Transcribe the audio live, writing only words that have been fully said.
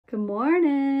Good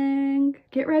morning.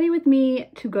 Get ready with me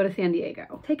to go to San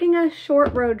Diego. Taking a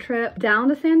short road trip down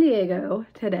to San Diego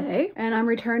today, and I'm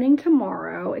returning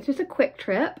tomorrow. It's just a quick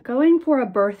trip. Going for a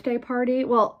birthday party.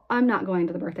 Well, I'm not going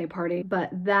to the birthday party, but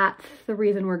that's the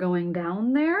reason we're going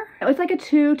down there. It's like a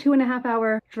 2.5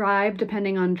 hour drive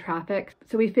depending on traffic.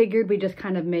 So we figured we'd just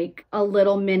kind of make a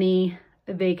little mini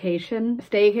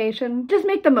staycation, just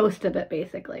make the most of it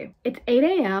basically. It's 8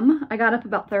 a.m. I got up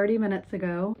about 30 minutes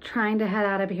ago, trying to head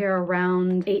out of here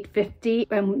around 8:50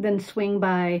 and then swing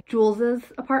by Jules's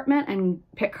apartment and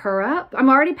pick her up. I'm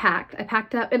already packed. I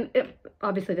packed up and it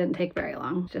obviously didn't take very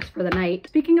long, just for the night.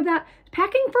 Speaking of that,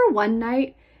 packing for one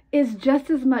night is just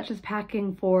as much as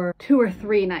packing for 2 or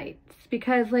 3 nights,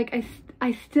 because like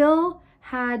I still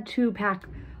had to pack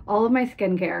all of my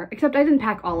skincare, except I didn't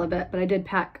pack all of it, but I did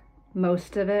pack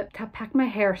most of it. To pack my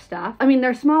hair stuff. I mean,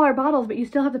 they're smaller bottles, but you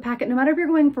still have to pack it. No matter if you're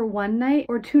going for 1 night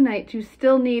or 2 nights, you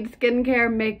still need skincare,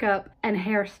 makeup, and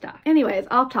hair stuff. Anyways,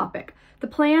 off topic. The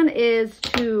plan is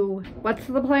to, what's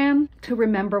the plan? To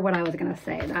remember what I was gonna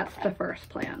say. That's the first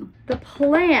plan. The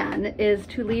plan is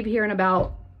to leave here in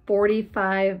about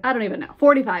 45 minutes.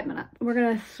 We're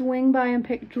gonna swing by and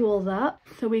pick Jules up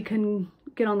so we can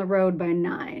get on the road by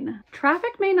 9.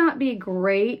 Traffic may not be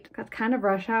great. That's kind of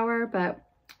rush hour, but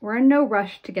we're in no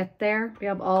rush to get there. We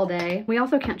have all day. We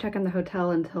also can't check in the hotel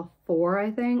until 4,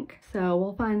 I think. So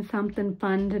we'll find something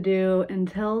fun to do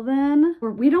until then.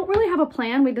 We don't really have a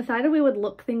plan. We decided we would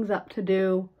look things up to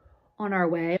do on our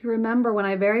way. If you remember, when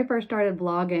I very first started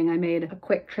vlogging, I made a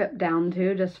quick trip down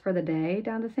to, just for the day,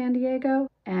 down to San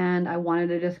Diego. And I wanted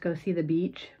to just go see the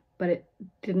beach, but it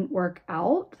didn't work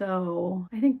out. So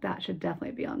I think that should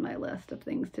definitely be on my list of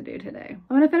things to do today.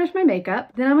 I'm gonna finish my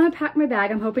makeup, then I'm gonna pack my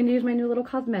bag. I'm hoping to use my new little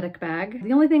cosmetic bag.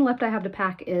 The only thing left I have to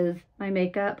pack is my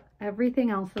makeup. Everything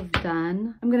else is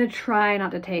done. I'm gonna try not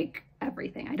to take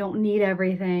everything. I don't need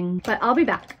everything, but I'll be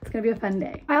back. It's gonna be a fun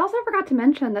day. I also forgot to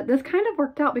mention that this kind of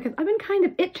worked out because I've been kind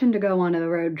of itching to go on a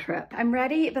road trip. I'm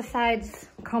ready besides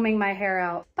combing my hair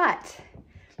out, but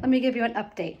let me give you an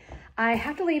update. I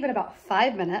have to leave in about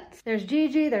 5 minutes. There's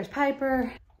Gigi, there's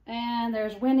Piper, and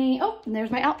there's Winnie. Oh, and there's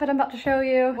my outfit I'm about to show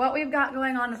you. What we've got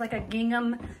going on is like a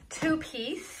gingham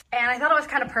 2-piece, and I thought it was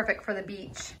kind of perfect for the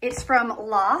beach. It's from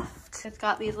Loft. It's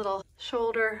got these little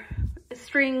shoulder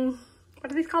string,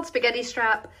 what are these called? Spaghetti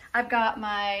strap. I've got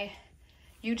my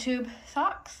YouTube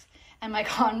socks and my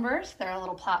Converse. They're a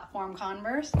little platform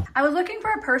Converse. I was looking for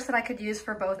a purse that I could use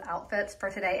for both outfits, for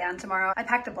today and tomorrow. I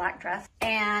packed a black dress,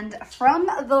 and from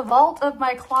the vault of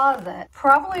my closet,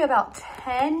 probably about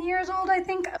 10 years old, I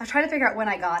think. I was trying to figure out when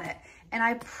I got it, and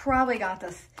I probably got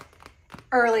this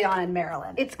early on in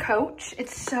Maryland. It's Coach.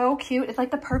 It's so cute. It's like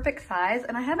the perfect size,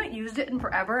 and I haven't used it in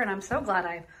forever, and I'm so glad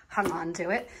I hung on to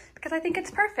it because I think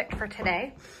it's perfect for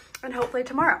today and hopefully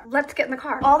tomorrow. Let's get in the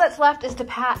car. All that's left is to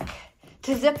pack.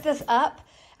 To zip this up,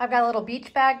 I've got a little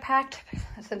beach bag packed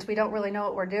since we don't really know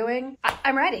what we're doing.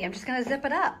 I'm ready. I'm just gonna zip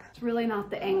it up. It's really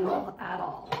not the angle at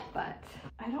all, but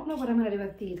I don't know what I'm gonna do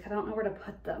with these because I don't know where to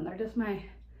put them. They're just my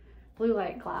blue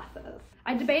light glasses.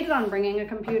 I debated on bringing a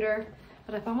computer,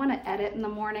 but if I want to edit in the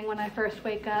morning when I first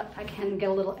wake up, I can get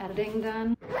a little editing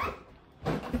done.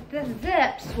 This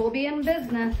zips will be in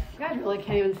business. You guys really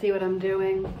can't even see what I'm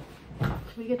doing.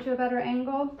 Should we get you a better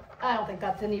angle? I don't think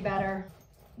that's any better.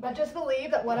 But just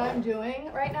believe that what I'm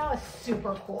doing right now is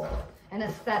super cool and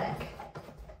aesthetic.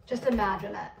 Just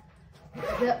imagine it.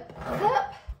 Zip,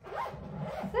 zip,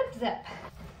 zip, zip.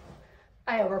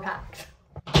 I overpacked.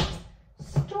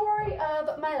 Story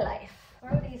of my life.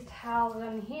 Throw these towels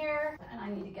in here, and I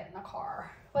need to get in the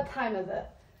car. What time is it?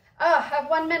 Oh, I have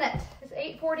 1 minute. It's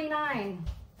 8:49.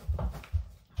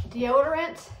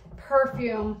 Deodorant,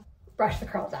 perfume, brush the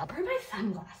curls out. Where are my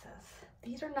sunglasses?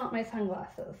 These are not my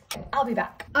sunglasses. I'll be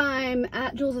back. I'm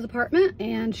at Jules's apartment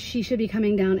and she should be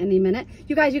coming down any minute.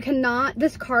 You guys, you cannot,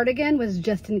 this cardigan was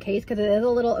just in case because it is a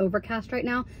little overcast right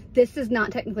now. This does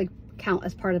not technically count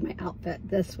as part of my outfit.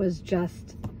 This was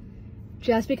just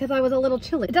because I was a little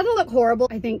chilly. It doesn't look horrible.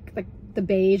 I think like the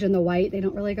beige and the white, they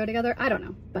don't really go together. I don't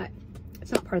know, but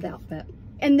it's not part of the outfit.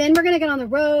 And then we're gonna get on the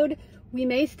road. We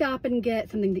may stop and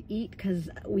get something to eat because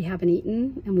we haven't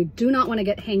eaten and we do not want to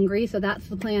get hangry. So that's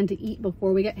the plan, to eat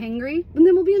before we get hangry. And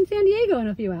then we'll be in San Diego in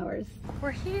a few hours.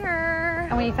 We're here.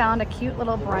 And we found a cute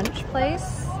little brunch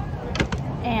place.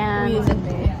 And we as in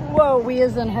me. Whoa, we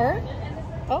as in her?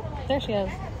 Oh, there she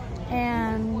is.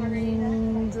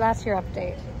 And that's your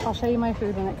update. I'll show you my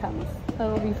food when it comes.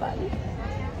 It'll be fun.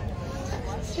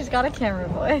 She's got a camera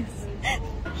voice.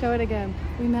 Show it again.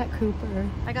 We met Cooper.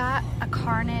 I got a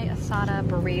carne asada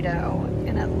burrito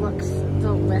and it looks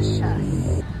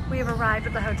delicious. We have arrived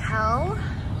at the hotel.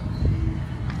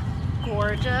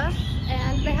 gorgeous,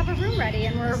 and they have a room ready,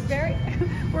 and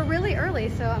we're really early,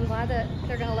 so I'm glad that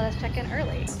they're gonna let us check in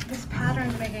early. This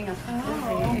pattern's making us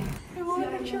busy. I want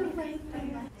a picture right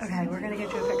there. Okay, we're gonna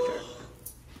get you a picture.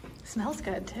 Smells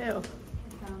good too.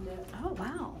 I found it. Oh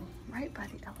wow, right by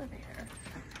the elevator.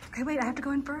 Okay, wait, I have to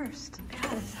go in first. Yeah,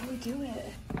 this is how we do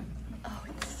it. Oh,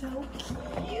 it's so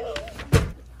cute.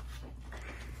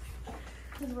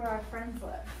 This is where our friends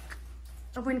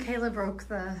live. When Kayla broke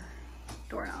the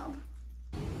doorknob.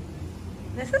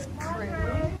 This is crazy.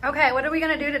 Okay, what are we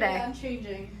gonna do today? Yeah, I'm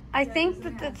changing. I think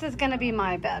that this is gonna be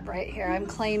my bed right here. I'm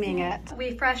claiming it.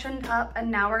 We freshened up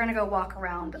and now we're gonna go walk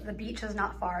around. The beach is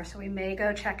not far, so we may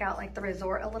go check out like the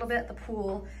resort a little bit, the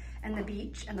pool and the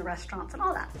beach and the restaurants and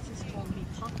all that. This is called me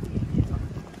Poppy.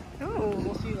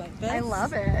 Ooh, Do you like this? I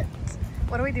love it.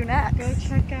 What do we do next? Go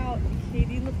check out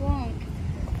Katie LeBlanc.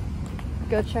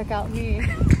 Go check out me,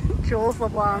 Jules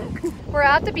LeBlanc. We're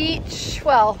at the beach.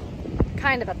 Well,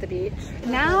 kind of at the beach.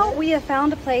 Now we have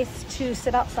found a place to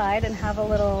sit outside and have a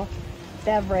little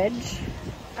beverage.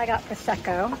 I got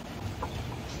Prosecco.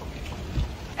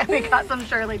 And we got some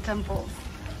Shirley Temples.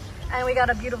 And we got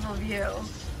a beautiful view.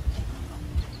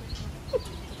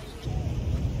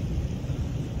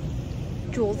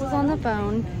 Jules is on the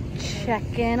phone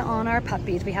checking on our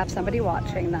puppies. We have somebody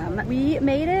watching them. We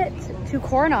made it to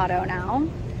Coronado now,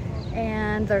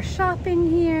 and they're shopping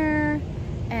here,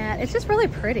 and it's just really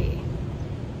pretty.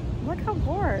 Look how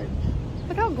gorge.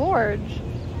 Look how gorge.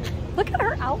 Look at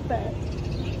her outfit.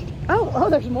 Oh,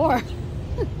 there's more.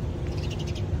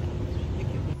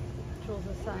 Jules'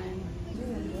 sign.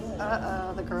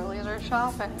 Uh-oh, the girlies are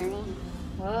shopping.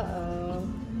 Uh-oh.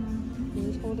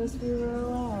 You told us we were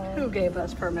allowed. Who gave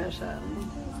us permission?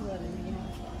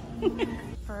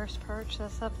 First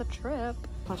purchase of the trip.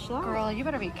 Girl, you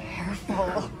better be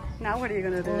careful. Now what are you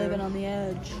gonna do? Living on the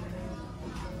edge.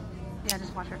 Yeah,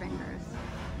 just watch your fingers.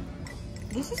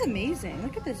 This is amazing.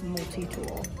 Look at this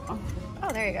multi-tool.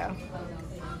 Oh, there you go.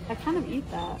 I kind of eat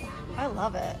that. I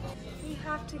love it. We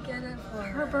have to get it for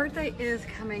Her birthday is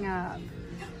coming up.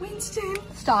 Winston.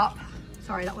 Stop.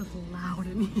 Sorry, that was loud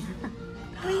in here.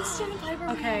 Winston and Piper.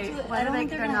 Okay, why do they?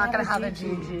 They're not gonna have a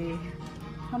GG.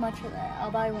 How much for that?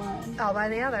 I'll buy one. I'll buy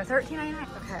the other. $13.99.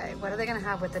 Okay, what are they gonna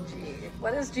have with the G?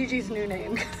 What is Gigi's new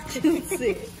name? Let's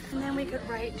see. And then we could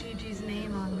write Gigi's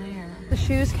name on there. The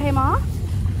shoes came off.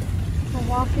 We're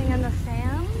walking in the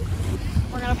sand.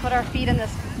 We're gonna put our feet in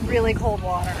this really cold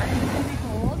water. Is it gonna be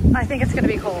cold? I think it's gonna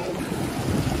be cold.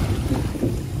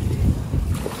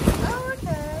 Oh,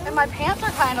 okay. And my pants are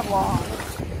kind of long.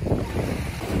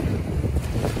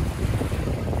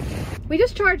 We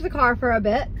just charged the car for a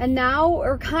bit, and now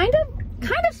we're kind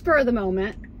of spur of the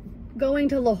moment going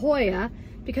to La Jolla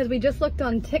because we just looked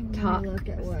on TikTok. Look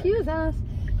at what? Excuse us.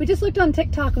 We just looked on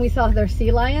TikTok and we saw their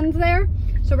sea lions there.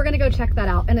 So we're gonna go check that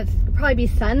out, and it's probably be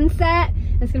sunset.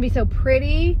 And it's gonna be so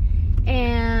pretty,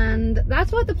 and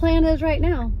that's what the plan is right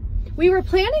now. We were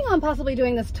planning on possibly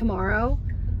doing this tomorrow,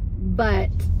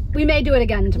 but we may do it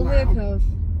again tomorrow. La Jolla Cove.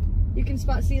 You can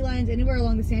spot sea lions anywhere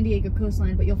along the San Diego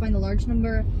coastline, but you'll find a large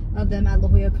number of them at La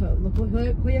Jolla Cove. La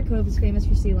Jolla Cove is famous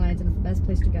for sea lions, and it's the best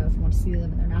place to go if you want to see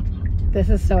them in their natural habitat. This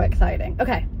is so exciting.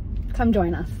 Okay, come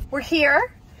join us. We're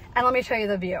here, and let me show you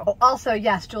the view. Also,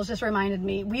 yes, Jules just reminded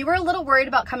me, we were a little worried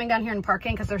about coming down here and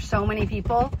parking because there's so many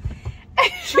people.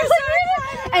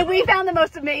 And we found the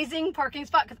most amazing parking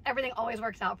spot because everything always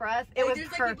works out for us. It was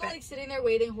perfect. Like people like sitting there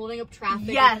waiting, holding up traffic.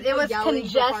 Yes, it was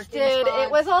congested.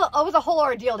 It was a whole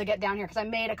ordeal to get down here because I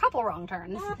made a couple wrong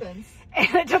turns. What happens?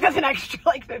 And it took us an extra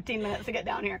like 15 minutes to get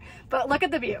down here. But look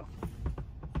at the view.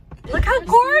 Look how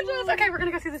gorgeous. Okay, we're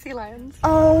gonna go see the sea lions.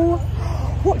 Oh,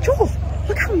 Jules,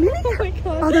 look how many. Oh my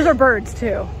God. Oh, those are birds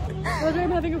too. Well,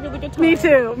 I'm having a really good time. Me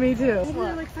too, me too.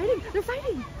 They're like fighting. They're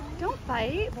fighting. Don't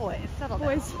fight. Boys, settle down.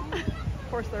 Boys. Of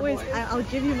course they're Boys, boys. I'll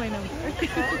give you my number.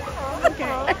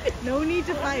 Okay. No need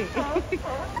to fight.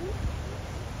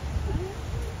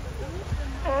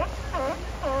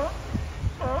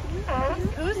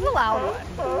 Who's the loud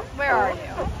one? Where are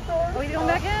you? Are we going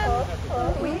back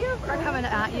in? We are coming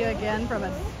at you again from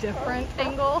a different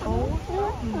angle.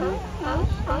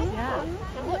 Yeah.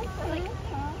 Look, like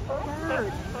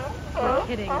birds. You're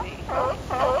kidding me.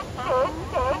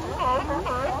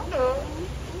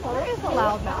 Where is the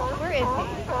loudmouth? Where is he?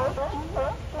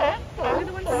 They're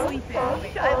the ones sleeping.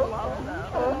 I love them.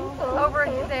 Over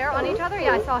there on each other?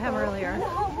 Yeah, I saw him earlier.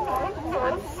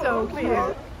 That's so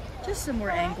cute. Just some more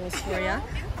angles for you.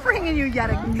 Bringing you yet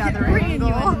another Bringing angle.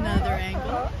 you another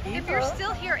angle. If you're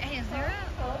still here, hey, is there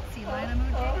a sea lion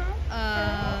emoji?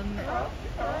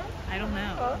 I don't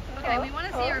know. Okay, we want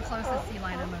to see your closest sea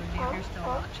lion emoji if you're still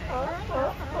watching.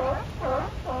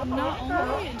 Not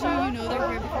only do you know they're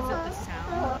here because of the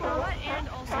sound, but and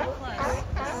also plus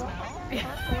the smell.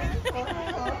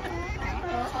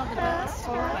 Those are the best,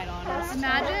 to be quite honest.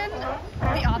 Imagine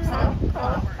the opposite of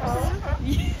flowers.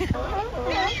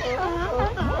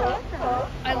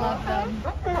 I love them.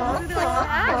 They're like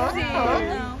taxi.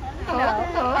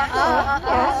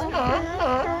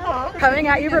 Coming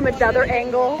at you from another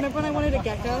angle. Remember when I wanted a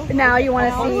gecko? Now you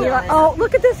want to see, oh,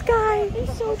 look at this guy.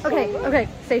 He's so cute. Okay,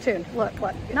 stay tuned. Look.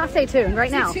 Not stay tuned,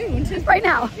 right now. Stay tuned. Right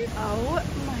now. Oh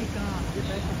my god.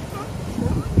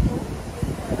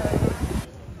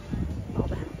 All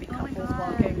the happy couples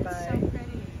walking by. So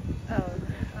pretty. Oh.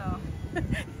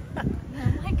 Oh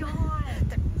my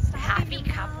god. Happy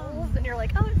couples. And you're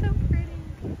like, oh, it's so pretty.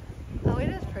 Oh, it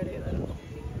is pretty though.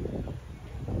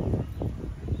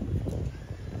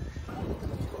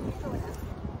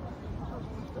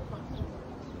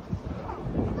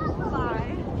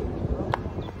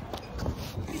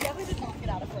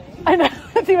 I know,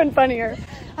 that's even funnier.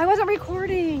 I wasn't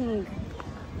recording.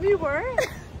 We were?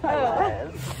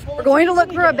 We're going to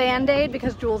look for a Band-Aid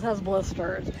because Jules has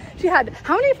blisters. She had,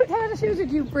 how many pair of shoes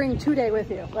did you bring today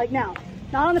with you? Like now,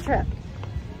 not on the trip.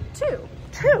 Two.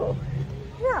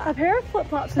 Yeah. A pair of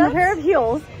flip-flops and a pair of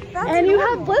heels. And you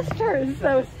have blisters,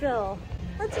 so still.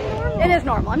 That's normal. It is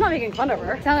normal. I'm not making fun of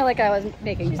her. It sounded like I was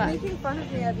making fun. She's making fun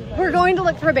of me, everybody. We're going to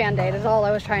look for a Band-Aid is all I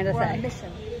was trying to We're say. on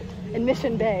mission. In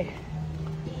Mission Bay.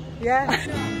 Yes.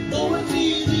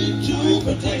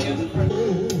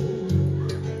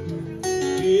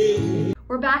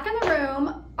 We're back in the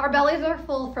room. Our bellies are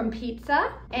full from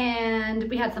pizza and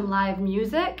we had some live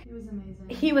music. It was amazing.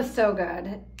 He was so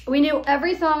good. We knew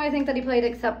every song I think that he played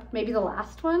except maybe the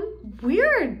last one.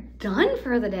 We're done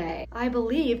for the day, I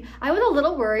believe. I was a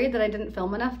little worried that I didn't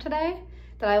film enough today.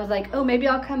 That I was like, oh, maybe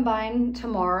I'll combine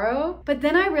tomorrow. But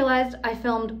then I realized I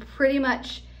filmed pretty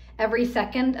much every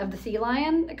second of the sea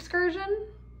lion excursion.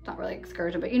 Not really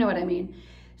excursion, but you know what I mean.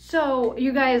 So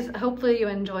you guys, hopefully you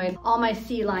enjoyed all my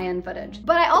sea lion footage.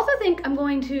 But I also think I'm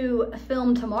going to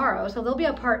film tomorrow, so there'll be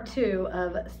a part 2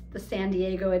 of the San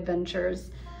Diego adventures.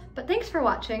 But thanks for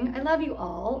watching. I love you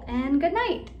all, and good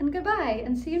night, and goodbye,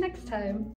 and see you next time.